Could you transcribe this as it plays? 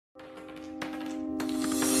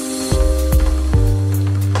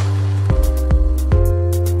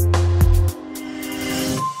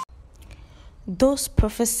Those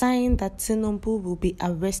prophesying that Tinubu will be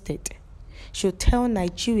arrested should tell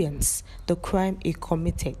Nigerians the crime he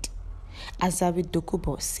committed,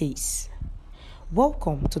 Dokubo says.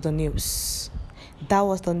 Welcome to the news. That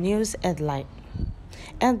was the news headline.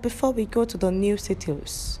 And before we go to the news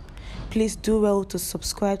details, please do well to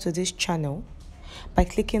subscribe to this channel by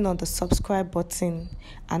clicking on the subscribe button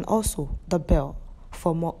and also the bell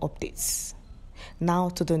for more updates. Now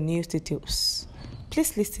to the news details.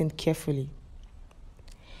 Please listen carefully.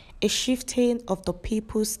 A shifting of the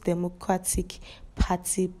People's Democratic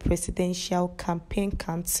Party Presidential Campaign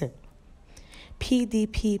Council,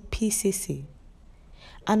 PDP-PCC,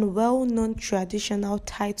 and well-known traditional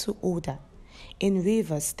title holder in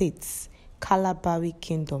Rivers State's Kalabari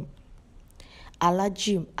Kingdom,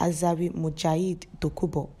 Alhaji Azari Mujaid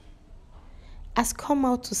Dokubo, has come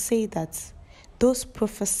out to say that those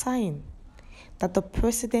prophesying that the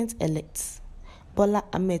president-elect Bola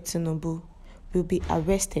Ahmed Tinubu will be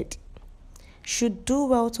arrested should do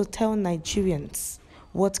well to tell Nigerians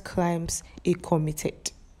what crimes he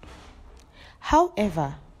committed.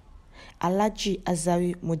 However, Alhaji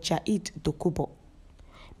Azari Mujaid Dokubo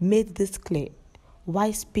made this clear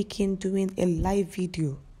while speaking during a live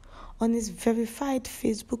video on his verified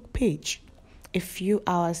Facebook page a few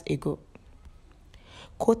hours ago.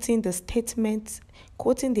 Quoting the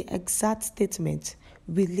exact statement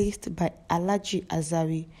released by Alhaji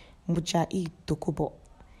Azari Mujaid Dokubo,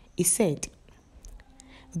 he said,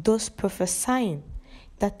 "Those prophesying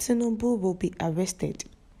that Tinubu will be arrested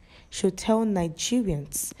should tell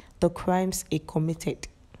Nigerians the crimes he committed."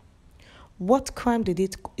 What crime did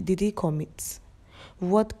he commit?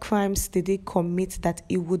 What crimes did he commit that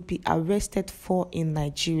he would be arrested for in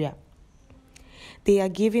Nigeria? They are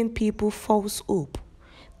giving people false hope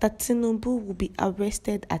that Tinubu will be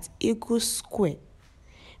arrested at Eagle Square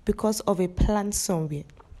because of a plan somewhere.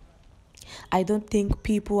 I don't think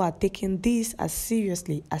people are taking this as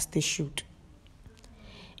seriously as they should.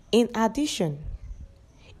 In addition,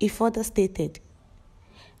 he further stated,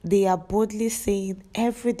 they are boldly saying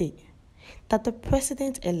every day that the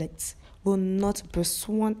president-elect will not be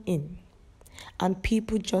sworn in, and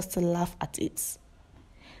people just laugh at it.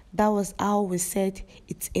 That was how we said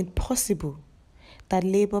it's impossible that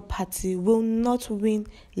Labour Party will not win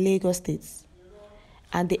Lagos State,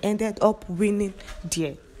 and they ended up winning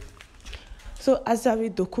there. So Azari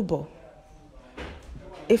Dokubo,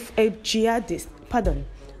 if a traditional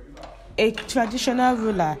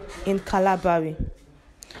ruler in Kalabari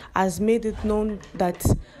has made it known that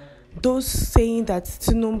those saying that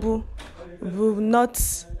Tinubu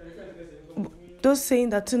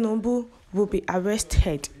will be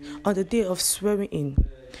arrested on the day of swearing in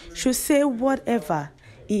should say whatever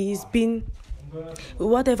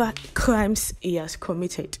crimes he has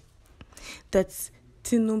committed, that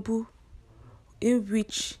Tinubu, in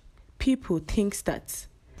which people think that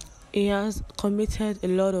he has committed a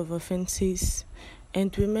lot of offences.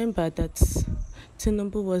 And remember that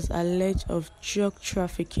Tinubu was alleged of drug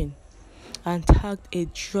trafficking and tagged a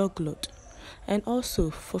drug lord, and also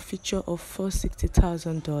forfeiture of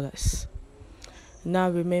 $460,000. Now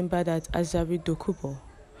remember that Azari Dokubo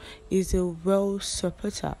is a well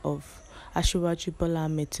supporter of Asiwaju Bola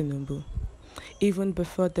Ahmed Tinubu, even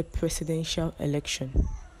before the presidential election,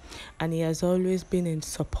 and he has always been in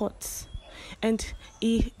support. And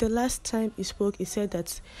the last time he spoke, he said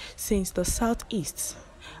that since the Southeast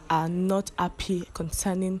are not happy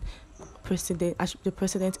concerning the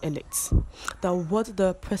president-elect, that what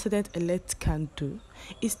the president-elect can do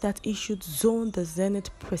is that he should zone the Zenith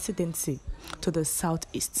presidency to the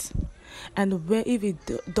Southeast. And where if he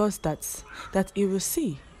does that he will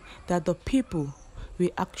see that the people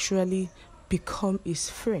will actually become his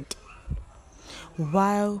friend.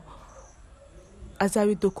 While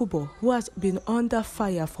Azari Dokubo, who has been under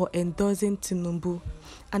fire for endorsing Tinubu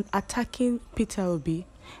and attacking Peter Obi,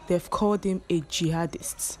 they've called him a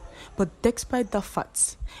jihadist. But despite the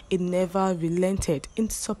fact, he never relented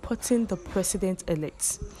in supporting the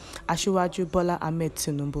president-elect, Asiwaju Bola Ahmed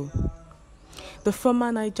Tinubu. The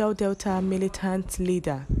former Niger Delta militant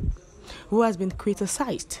leader, who has been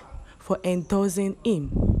criticized for endorsing him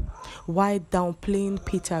while downplaying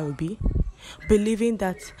Peter Obi, believing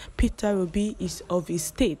that Peter Obi is of his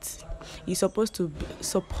state, he's supposed to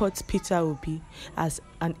support Peter Obi as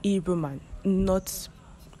an Igbo man, not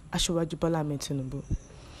Asiwaju Bola Ahmed Tinubu.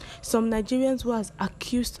 Some Nigerians who has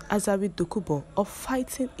accused Azari Dokubo of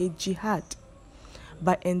fighting a jihad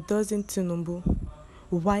by endorsing Tinubu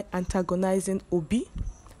while antagonizing Obi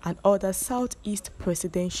and other Southeast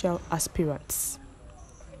presidential aspirants.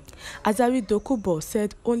 Azari Dokubo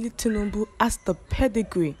said only Tinubu has the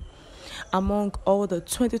pedigree among all the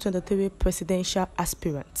 2023 presidential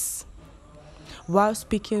aspirants. While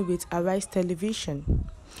speaking with Ärrést television,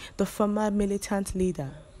 the former militant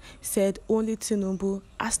leader said only Tinubu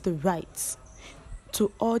has the right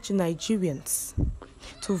to urge Nigerians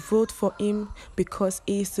to vote for him because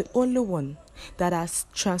he is the only one that has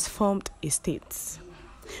transformed a state.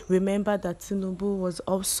 Remember that Tinubu was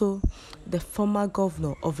also the former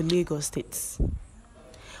governor of Lagos State.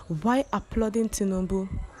 While applauding Tinubu,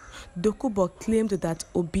 Dokubo claimed that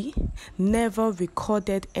Obi never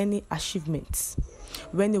recorded any achievements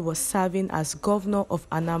when he was serving as governor of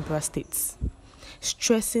Anambra State,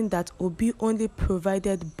 stressing that Obi only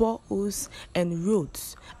provided boreholes and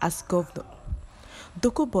roads as governor.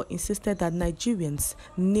 Dokubo insisted that Nigerians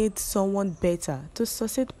need someone better to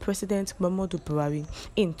succeed President Muhammadu Buhari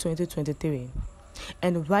in 2023.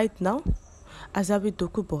 And right now, Azari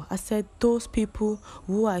Dokubo has said those people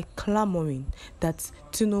who are clamoring that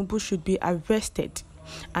Tinubu should be arrested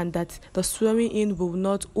and that the swearing-in will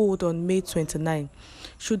not hold on May 29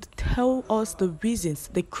 should tell us the reasons,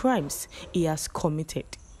 the crimes he has committed.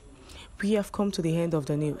 We have come to the end of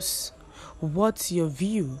the news. What's your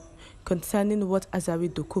view concerning what Azari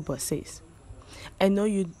Dokubo says? I know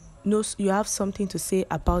you have something to say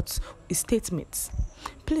about his statements.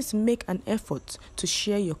 Please make an effort to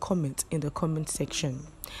share your comment in the comment section.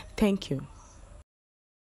 Thank you.